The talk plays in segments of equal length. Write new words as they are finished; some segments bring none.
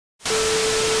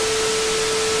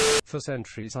For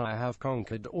centuries I have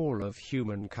conquered all of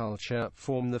human culture,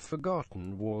 from the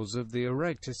forgotten wars of the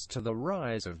Erectus to the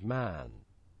rise of man.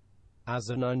 As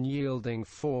an unyielding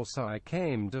force I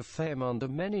came to fame under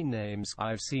many names.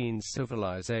 I've seen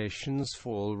civilizations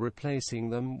fall, replacing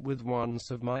them with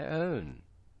ones of my own,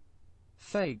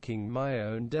 faking my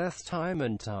own death time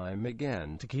and time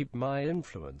again to keep my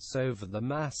influence over the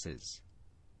masses.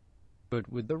 But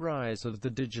with the rise of the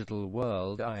digital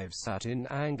world, I've sat in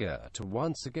anger to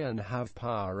once again have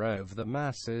power over the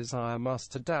masses. I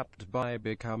must adapt by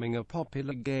becoming a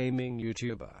popular gaming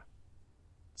YouTuber.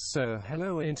 So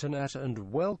hello internet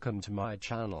and welcome to my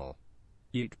channel,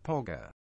 Yeet Pogger.